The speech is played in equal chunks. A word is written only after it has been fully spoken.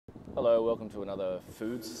Hello, welcome to another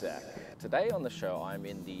Food Sack. Today on the show I'm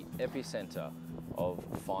in the epicenter of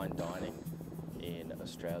fine dining in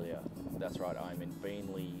Australia. That's right, I'm in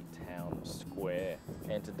Beenleigh Town Square.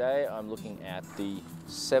 And today I'm looking at the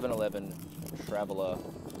 7-Eleven Traveller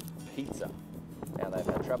Pizza. Now they've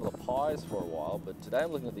had Traveller Pies for a while, but today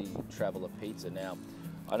I'm looking at the Traveller Pizza. Now,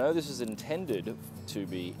 I know this is intended to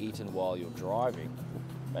be eaten while you're driving,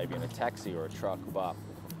 maybe in a taxi or a truck, but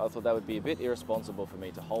I thought that would be a bit irresponsible for me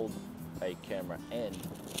to hold a camera and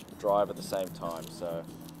drive at the same time. So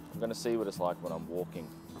I'm going to see what it's like when I'm walking.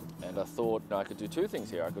 And I thought I could do two things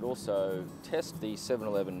here. I could also test the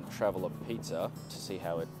 7-Eleven Traveller Pizza to see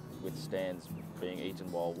how it withstands being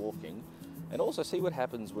eaten while walking, and also see what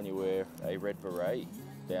happens when you wear a red beret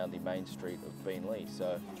down the main street of Beenleigh.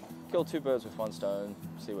 So kill two birds with one stone,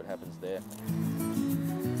 see what happens there.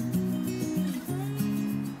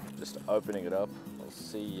 Just opening it up, we'll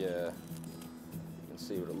see, you can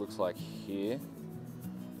see what it looks like here.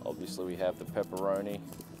 Obviously we have the pepperoni.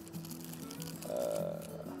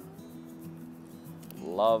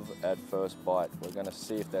 Love at first bite. We're gonna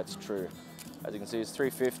see if that's true. As you can see, it's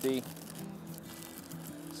 $3.50.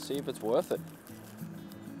 See if it's worth it.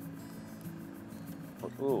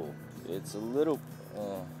 Ooh, it's a little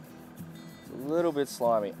bit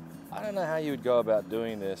slimy. I don't know how you would go about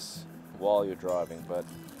doing this while you're driving, but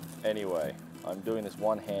anyway, I'm doing this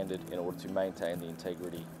one-handed in order to maintain the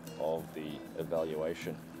integrity of the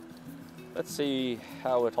evaluation. Let's see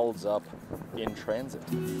how it holds up in transit.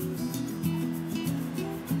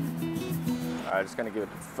 All right, just gonna give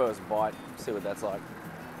it the first bite, see what that's like.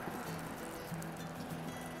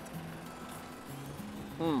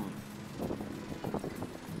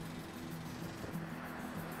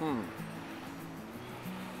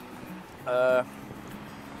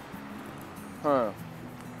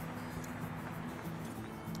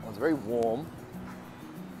 It's very warm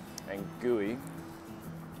and gooey.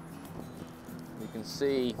 You can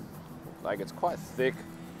see, like, it's quite thick,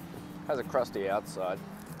 has a crusty outside.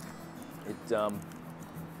 It's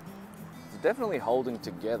definitely holding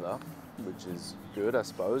together, which is good, I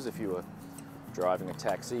suppose. If you were driving a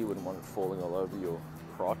taxi, you wouldn't want it falling all over your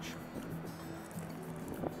crotch.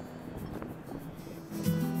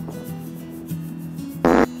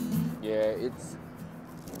 Yeah, it's,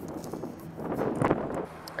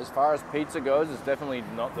 as far as pizza goes, it's definitely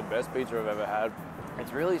not the best pizza I've ever had.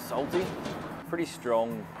 It's really salty, pretty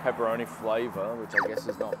strong pepperoni flavor, which I guess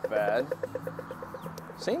is not bad.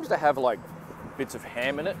 Seems to have like bits of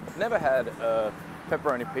ham in it. Never had a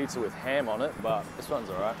pepperoni pizza with ham on it, but this one's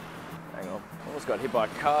all right. Hang on, almost got hit by a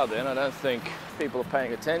car then. I don't think people are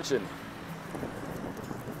paying attention.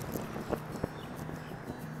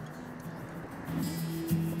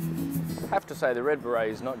 I have to say the red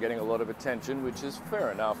beret is not getting a lot of attention, which is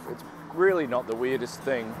fair enough. It's really not the weirdest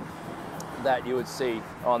thing that you would see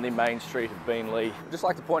on the main street of Beenleigh. I'd just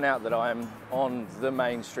like to point out that I'm on the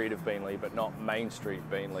main street of Beenleigh, but not Main Street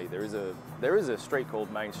Beenleigh. There is a street called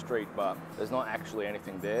Main Street, but there's not actually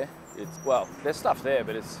anything there. Well, there's stuff there,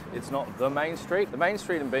 but it's not the main street. The main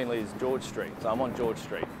street in Beenleigh is George Street, so I'm on George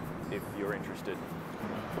Street, if you're interested.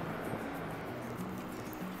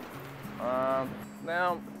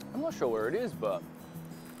 Now, I'm not sure where it is, but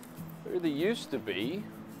there either used to be,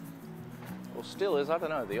 or still is, I don't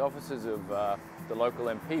know, the offices of the local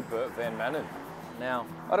MP, Bert Van Manen. Now,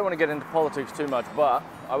 I don't want to get into politics too much, but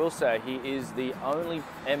I will say he is the only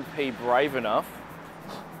MP brave enough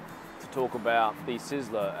to talk about the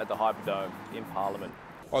sizzler at the Hyperdome in Parliament.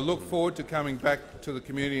 I look forward to coming back to the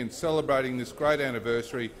community and celebrating this great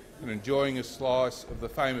anniversary and enjoying a slice of the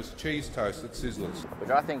famous cheese toast at Sizzlers.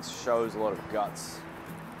 Which I think shows a lot of guts.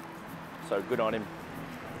 So good on him.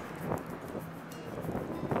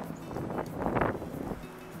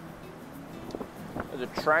 There's a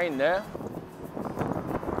train there.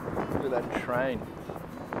 Look at that train.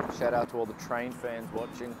 Shout out to all the train fans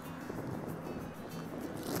watching.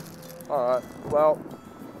 All right, well,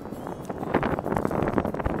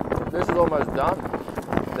 this is almost done.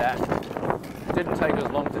 That didn't take as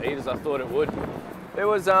long to eat as I thought it would. It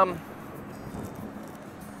was, there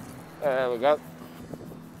we go.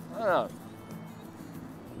 I don't know.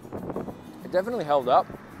 It definitely held up.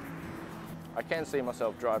 I can see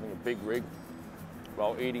myself driving a big rig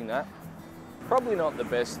while eating that. Probably not the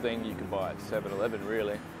best thing you can buy at 7-Eleven,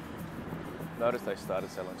 really. Notice they started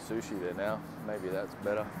selling sushi there now. Maybe that's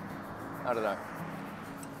better. I don't know.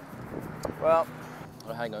 Well,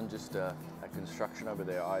 hang on, just a construction over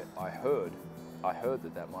there. I heard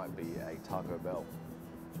that might be a Taco Bell.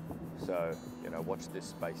 So, you know, watch this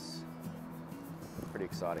space. Pretty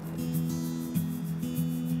exciting.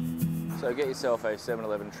 So get yourself a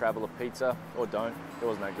 7-Eleven Traveller pizza, or don't, it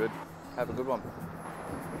wasn't that good. Have a good one.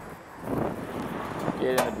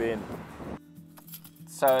 Get in the bin.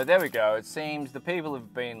 So there we go, it seems the people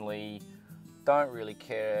of Beenleigh don't really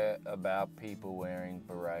care about people wearing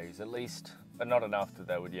berets, at least not enough that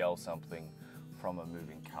they would yell something from a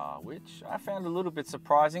moving car, which I found a little bit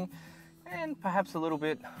surprising and perhaps a little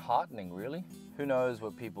bit heartening, really. Who knows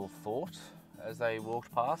what people thought as they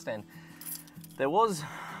walked past. And there was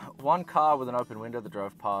one car with an open window that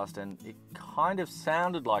drove past, and it kind of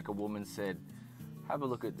sounded like a woman said, "Have a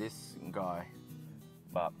look at this guy,"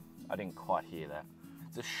 but I didn't quite hear that.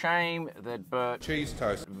 It's a shame that Bert Cheese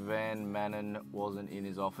toast. Van Manen wasn't in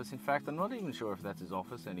his office. In fact, I'm not even sure if that's his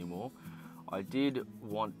office anymore. I did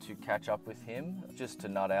want to catch up with him just to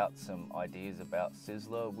nut out some ideas about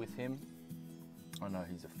Sizzler with him. I know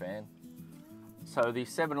he's a fan. So the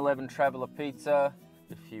 7-Eleven Traveller pizza,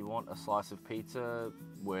 if you want a slice of pizza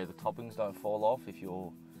where the toppings don't fall off, if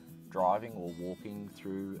you're driving or walking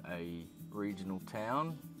through a regional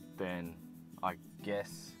town, then I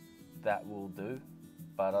guess that will do.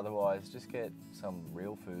 But otherwise, just get some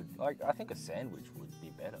real food. Like, I think a sandwich would be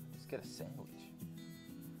better. Just get a sandwich.